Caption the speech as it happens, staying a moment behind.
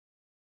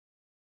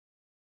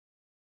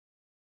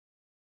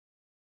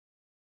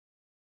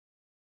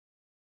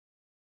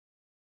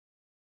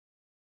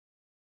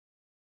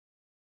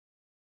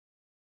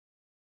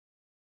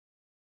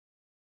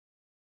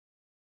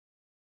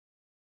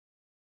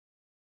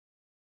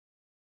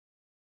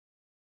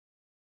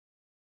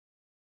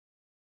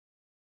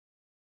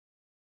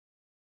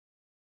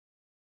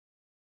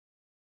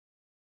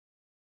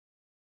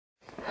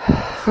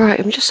Right,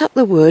 I'm just up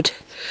the wood.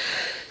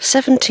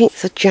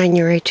 17th of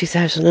January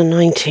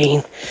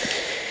 2019.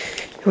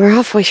 We're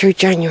halfway through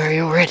January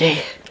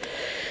already.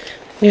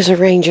 There's a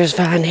ranger's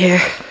van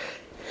here.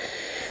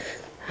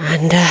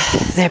 And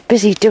they're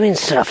busy doing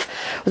stuff.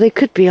 Well, they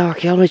could be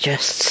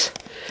archaeologists.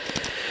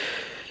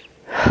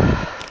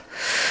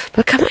 But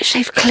look how much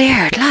they've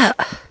cleared,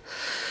 look.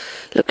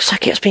 Looks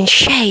like it's been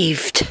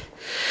shaved.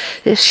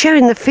 It's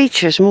showing the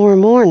features more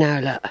and more now,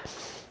 look.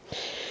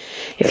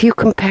 If you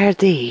compare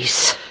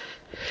these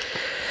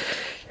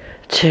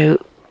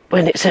to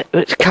when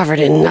it's covered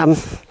in, I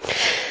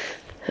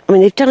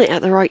mean, they've done it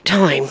at the right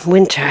time,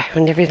 winter,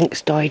 when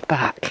everything's died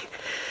back.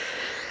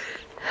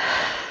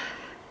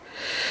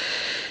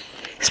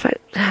 It's about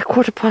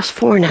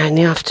 4:15 now in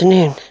the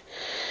afternoon.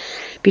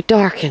 It'd be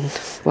dark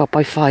well,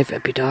 by 5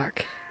 it'd be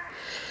dark.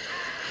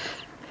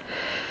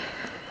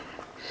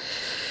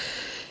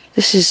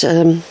 This is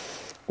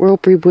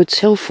Worlebury Woods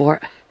Hill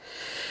Fort,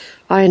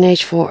 Iron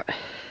Age fort.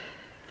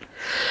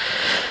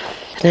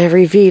 And they're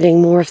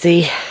revealing more of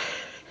the,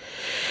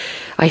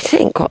 I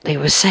think what they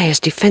would say is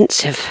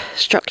defensive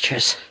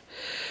structures.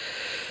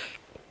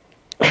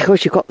 Of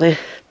course you've got the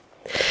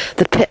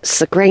pits,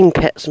 the grain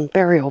pits and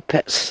burial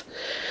pits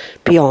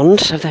beyond.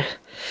 So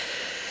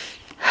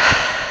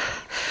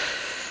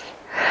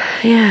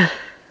yeah.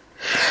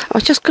 I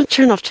was just going to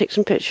turn off, take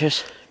some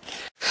pictures.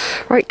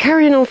 Right,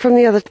 carrying on from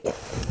the other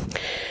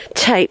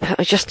tape that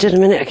I just did a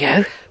minute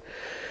ago.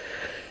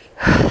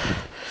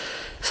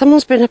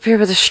 Someone's been up here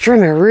with a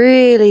strimmer,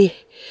 really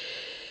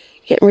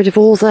getting rid of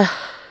all the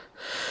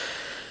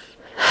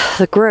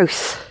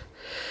growth.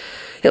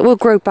 It will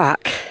grow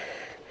back.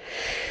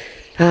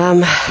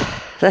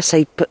 Let's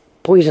say put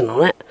poison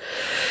on it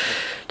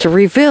to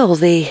reveal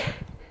the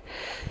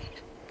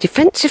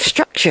defensive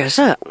structures.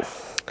 Look,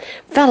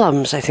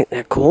 vellums, I think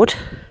they're called,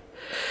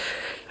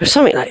 or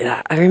something like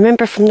that. I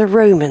remember from the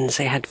Romans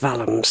they had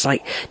vellums,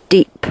 like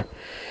deep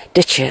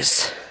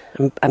ditches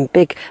and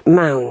big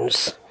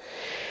mounds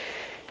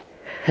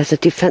as a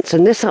defence.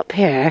 And this up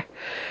here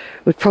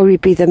would probably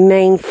be the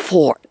main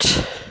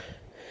fort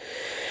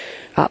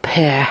up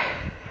here.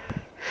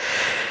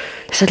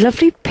 It's a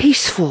lovely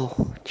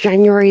peaceful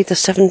January the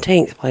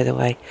 17th, by the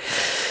way.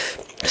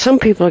 Some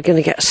people are going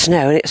to get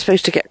snow, and it's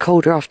supposed to get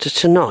colder after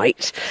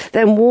tonight,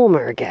 then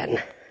warmer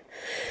again.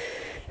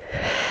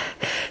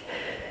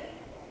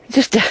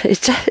 It's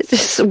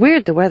just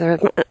weird, the weather.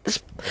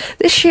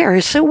 This year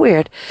is so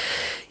weird.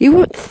 You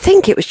wouldn't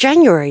think it was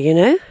January, you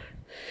know?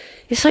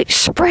 It's like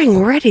spring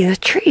already. The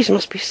trees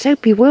must be so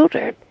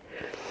bewildered.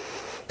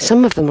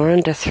 Some of them are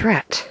under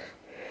threat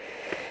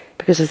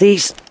because of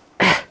these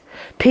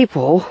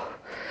people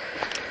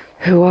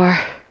who are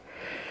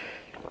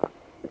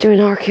doing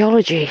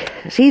archaeology.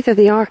 It's either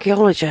the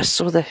archaeologists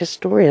or the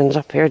historians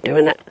up here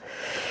doing it.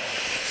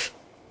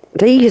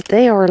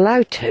 They are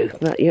allowed to,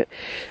 but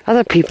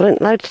other people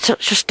aren't allowed to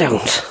touch the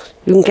stones.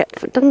 You can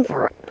get done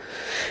for it.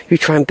 You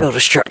try and build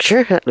a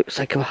structure that looks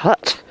like a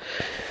hut.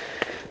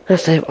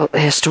 That's what the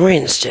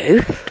historians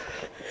do.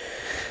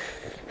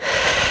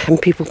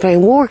 And people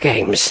playing war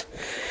games.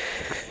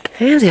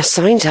 Yeah, there's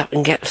signs up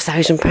and get a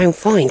 £1,000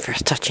 fine for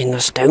touching the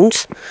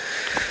stones.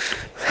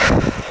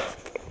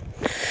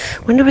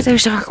 Wonder what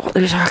those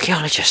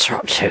archaeologists are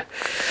up to.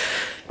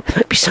 There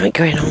might be something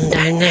going on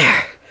down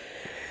there.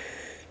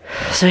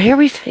 So here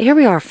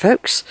we are,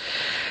 folks.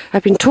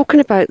 I've been talking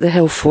about the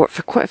hill fort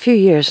for quite a few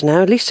years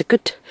now, at least a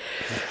good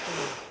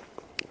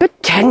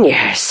 10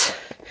 years.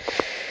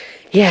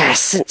 Yeah,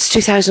 since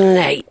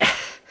 2008.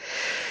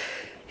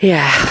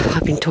 Yeah,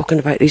 I've been talking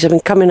about these. I've been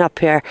coming up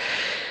here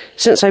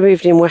since I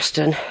moved in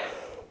Weston.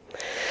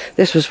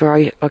 This was where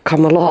I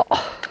come a lot.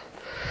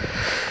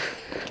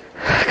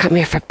 I come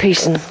here for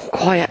peace and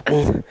quiet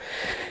and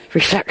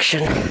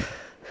reflection.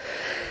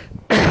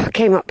 I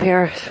came up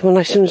here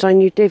as soon as I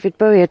knew David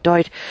Bowie had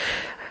died,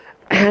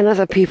 and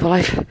other people.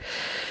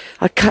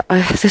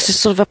 This is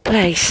sort of a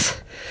place.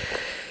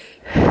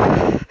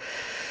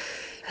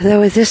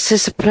 Though this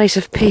is a place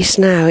of peace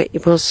now,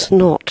 it was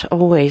not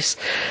always.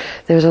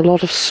 There was a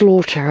lot of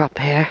slaughter up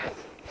here,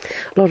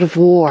 a lot of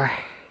war,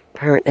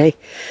 apparently,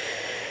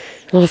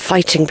 a lot of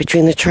fighting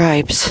between the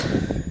tribes.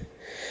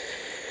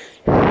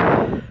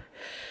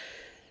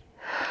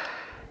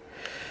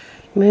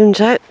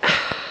 Moon's out.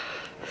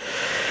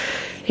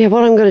 Yeah,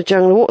 what I'm going to do,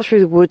 I'm going to walk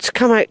through the woods,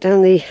 come out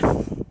down the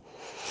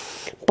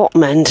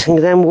bottom end and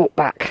then walk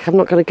back. I'm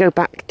not going to go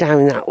back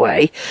down that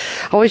way.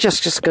 I was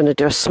just going to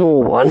do a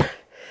small one.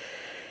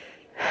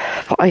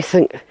 But I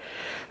think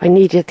I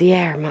needed the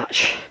air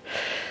much.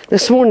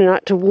 This morning I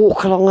had to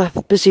walk along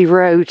a busy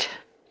road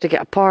to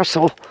get a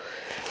parcel.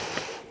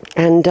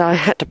 And I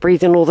had to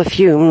breathe in all the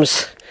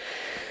fumes.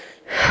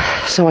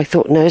 So I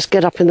thought, no, let's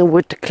get up in the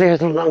wood to clear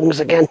the lungs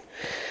again.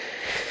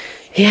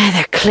 Yeah,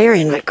 they're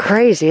clearing like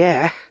crazy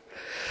here.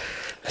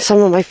 Some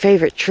of my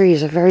favourite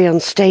trees are very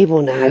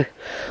unstable now.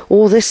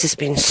 All this has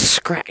been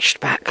scratched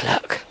back,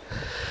 look.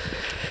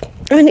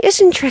 I mean, it is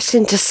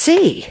interesting to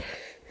see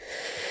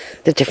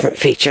the different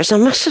features, I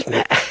must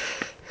admit.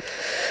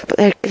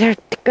 But they're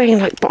going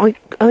like,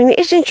 I mean, it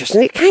is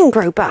interesting. It can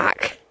grow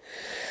back.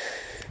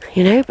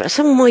 You know, but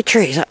some of my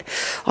trees,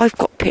 I've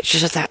got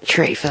pictures of that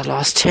tree for the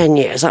last 10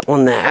 years, that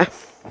one there,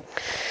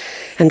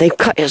 and they've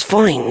cut its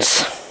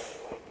vines.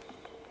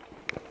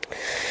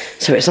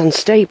 So it's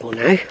unstable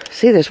now.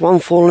 See, there's one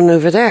falling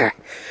over there.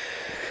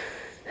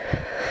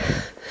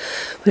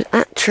 But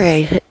that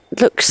tree, it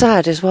looks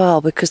sad as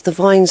well because the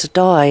vines have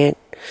died.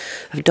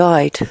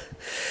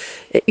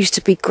 It used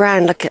to be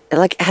grand, like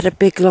it had a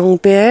big long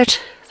beard,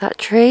 that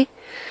tree.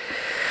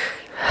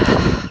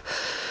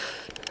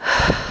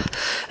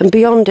 And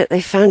beyond it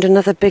they found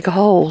another big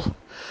hole.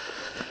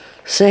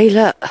 See,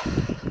 look.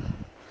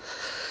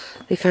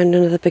 They found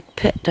another big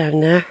pit down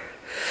there.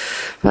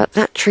 But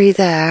that tree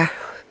there,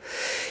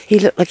 he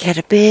looked like he had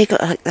a big,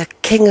 like the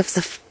king of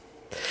the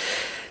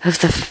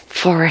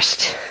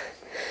forest.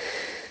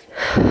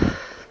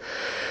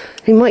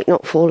 He might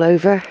not fall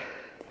over.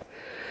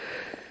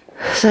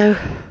 So,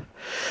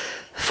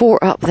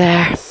 4 up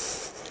there.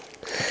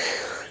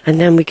 And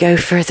then we go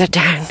further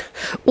down.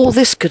 All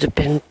this could have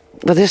been,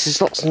 well, this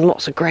is lots and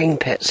lots of grain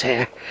pits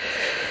here.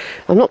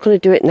 I'm not going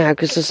to do it now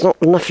because there's not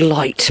enough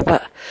light,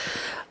 but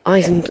I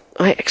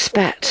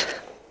expect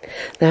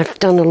they've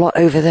done a lot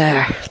over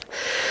there.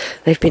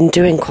 They've been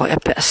doing quite a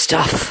bit of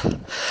stuff.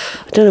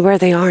 I don't know where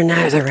they are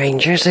now, the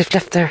rangers. They've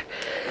left their...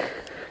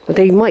 Well,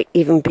 they might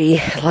even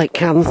be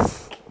like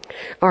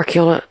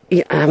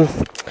archaeology,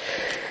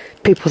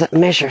 people that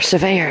measure,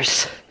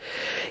 surveyors.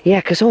 Yeah,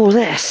 because all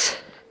this...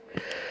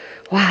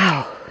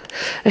 Wow.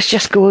 Let's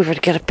just go over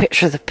to get a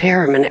picture of the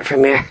pier a minute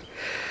from here.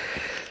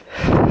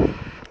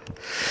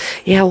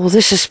 Yeah, well,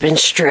 this has been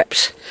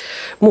stripped.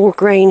 More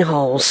grain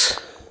holes.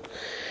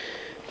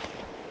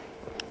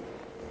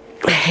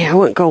 Yeah, I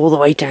won't go all the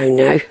way down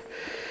now.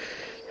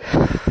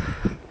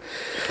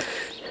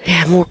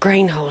 Yeah, more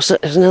grain holes.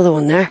 Look, there's another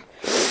one there.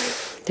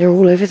 They're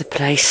all over the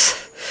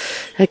place.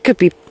 There could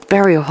be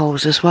burial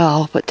holes as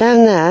well, but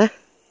down there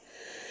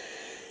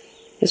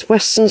is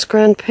Weston's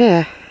Grand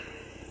Pier.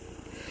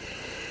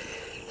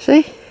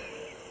 See?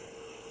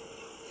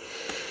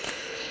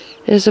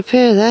 There's a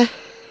pier there.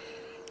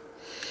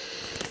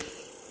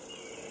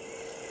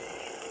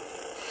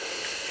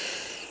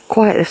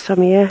 Quiet this time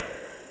of year.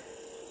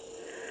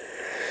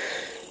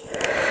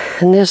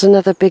 And there's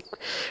another big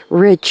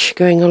ridge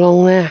going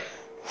along there.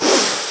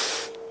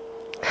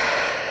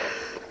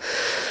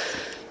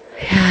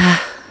 Yeah.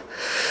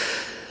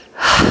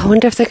 I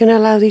wonder if they're going to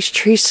allow these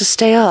trees to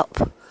stay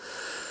up.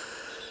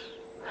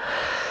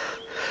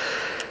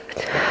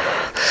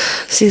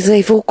 See,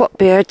 they've all got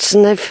beards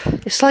and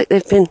it's like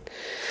they've been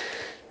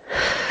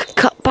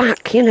cut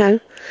back, you know.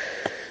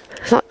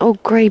 It's like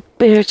old grey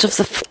beards of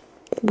the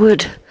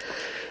wood.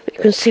 But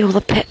you can see all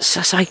the pits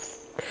as I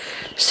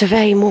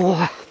survey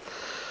more.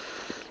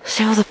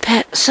 See all the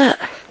pits. Look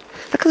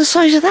at the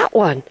size of that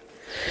one.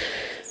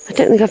 I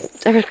don't think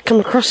I've ever come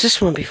across this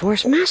one before.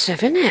 It's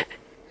massive, isn't it?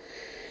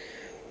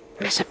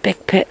 That's a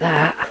big pit,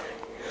 that.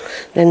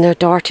 Then they're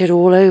darted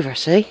all over,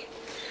 see?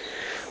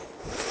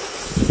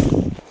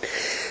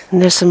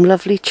 And there's some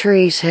lovely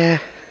trees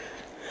here.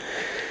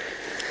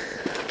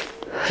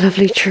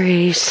 Lovely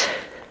trees.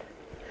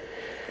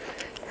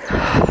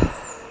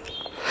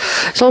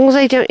 As long as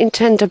they don't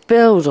intend to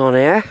build on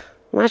here.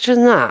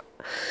 Imagine that.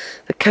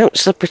 The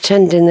council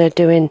pretending they're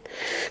doing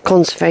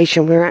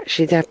conservation, we're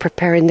actually there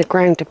preparing the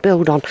ground to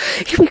build on.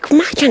 You can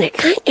imagine it,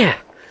 can't you?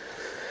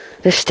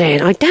 This day,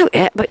 and I doubt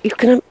it, but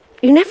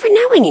you never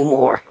know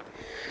anymore.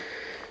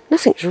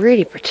 Nothing's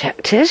really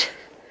protected.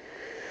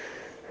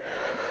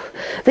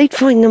 They'd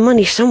find the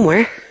money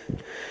somewhere.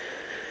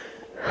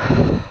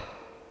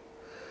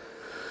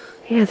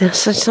 Yeah,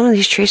 some of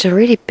these trees are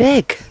really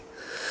big.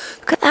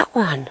 Look at that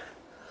one.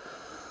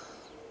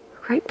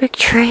 Great big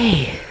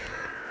tree.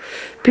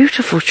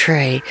 Beautiful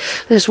tree.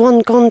 There's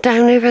one gone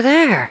down over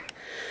there.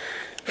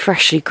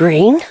 Freshly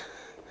green.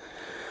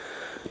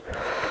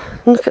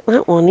 Look at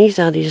that one. He's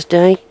had his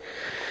day.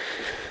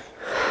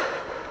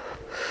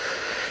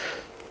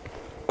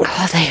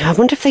 Oh, I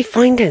wonder if they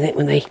find anything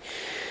when they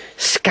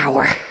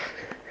scour.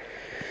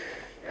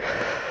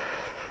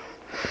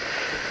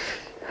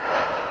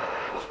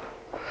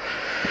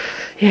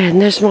 Yeah,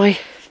 and there's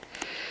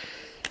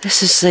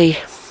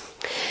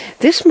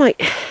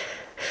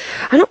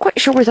I'm not quite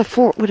sure where the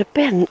fort would have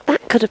been.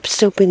 That could have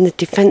still been the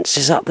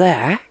defences up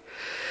there.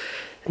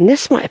 And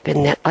this might have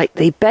been like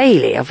the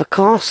bailey of a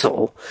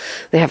castle.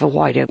 They have a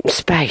wide open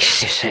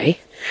space, you see.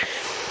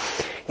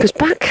 Because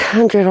back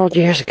 100 odd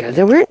years ago,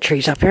 there weren't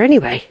trees up here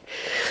anyway.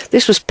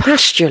 This was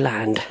pasture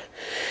land.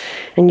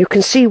 And you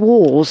can see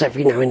walls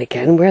every now and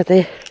again where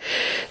they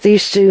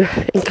used to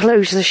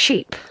enclose the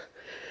sheep.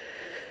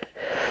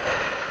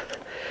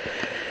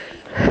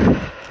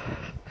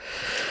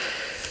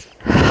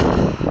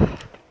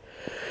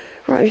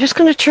 Right, I'm just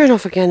going to turn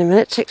off again in a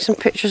minute, take some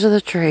pictures of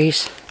the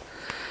trees.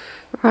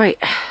 Right.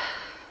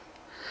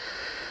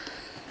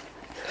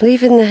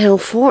 Leaving the hill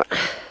fort.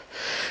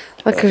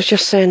 Like I was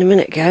just saying a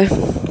minute ago,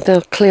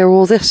 they'll clear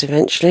all this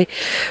eventually.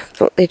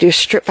 What they do is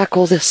strip back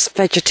all this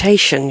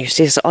vegetation. You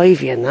see, there's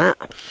ivy and that.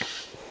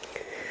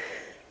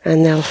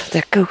 And they'll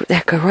go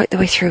right the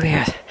way through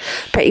here.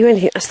 Bet you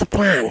anything that's the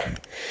plan.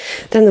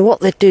 Then what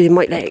they do, they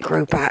might let it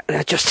grow back.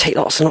 They'll just take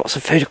lots and lots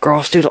of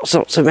photographs, do lots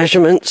and lots of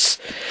measurements.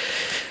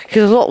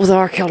 Because a lot with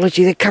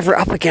archaeology, they cover it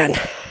up again.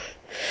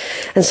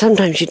 And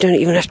sometimes you don't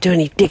even have to do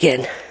any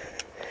digging.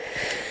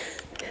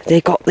 They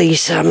got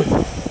these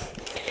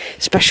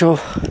special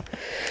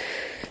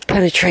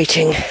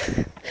penetrating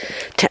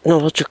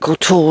technological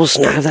tools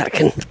now that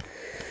can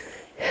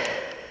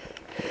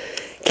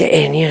get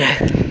in, you know.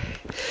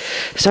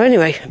 So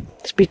anyway,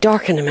 it's be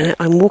dark in a minute.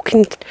 I'm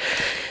walking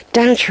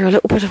down through a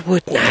little bit of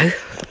wood now.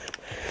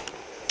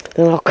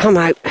 Then I'll come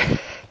out.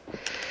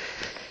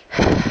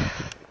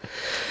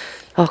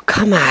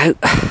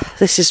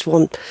 This is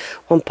one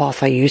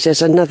path I use.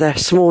 There's another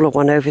smaller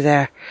one over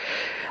there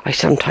I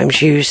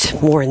sometimes use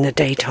more in the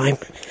daytime,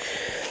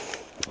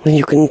 when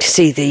you can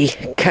see the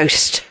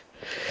coast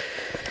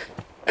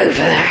over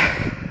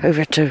there,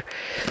 over to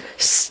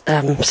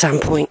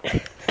Sandpoint.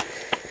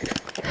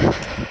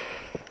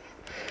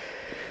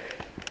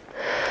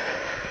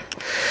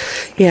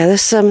 Yeah,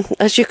 there's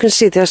as you can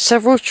see, there's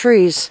several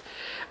trees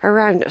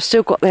around that have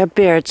still got their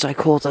beards, I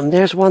call them.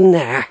 There's one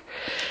there.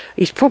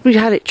 He's probably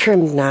had it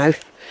trimmed now.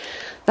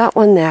 That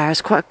one there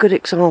is quite a good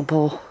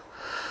example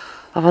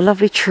of a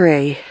lovely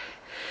tree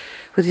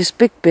with this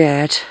big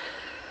beard.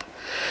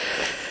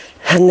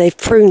 And they've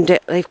pruned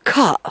it, they've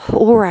cut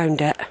all around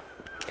it.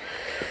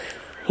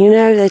 You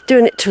know, they're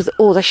doing it to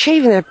they're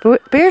shaving their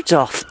beards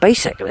off,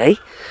 basically.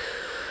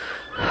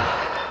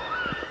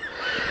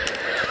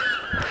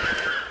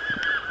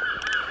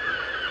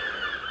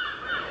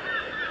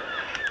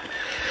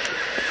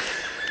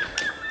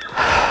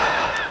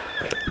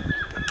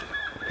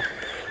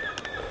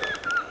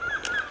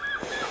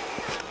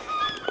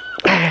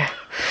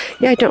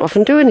 Yeah, I don't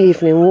often do an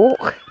evening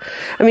walk.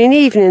 I mean,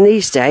 evening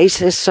these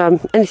days is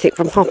anything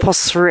from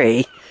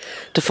 3:30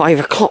 to 5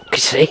 o'clock, you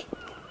see.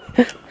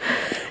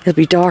 It'll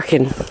be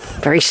darking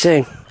very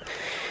soon.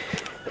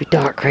 It'll be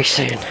dark very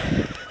soon.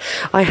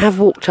 I have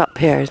walked up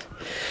here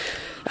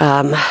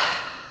on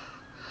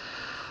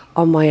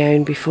my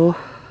own before.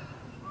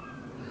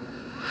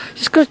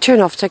 Just going to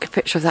turn off, take a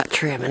picture of that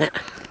tree a minute.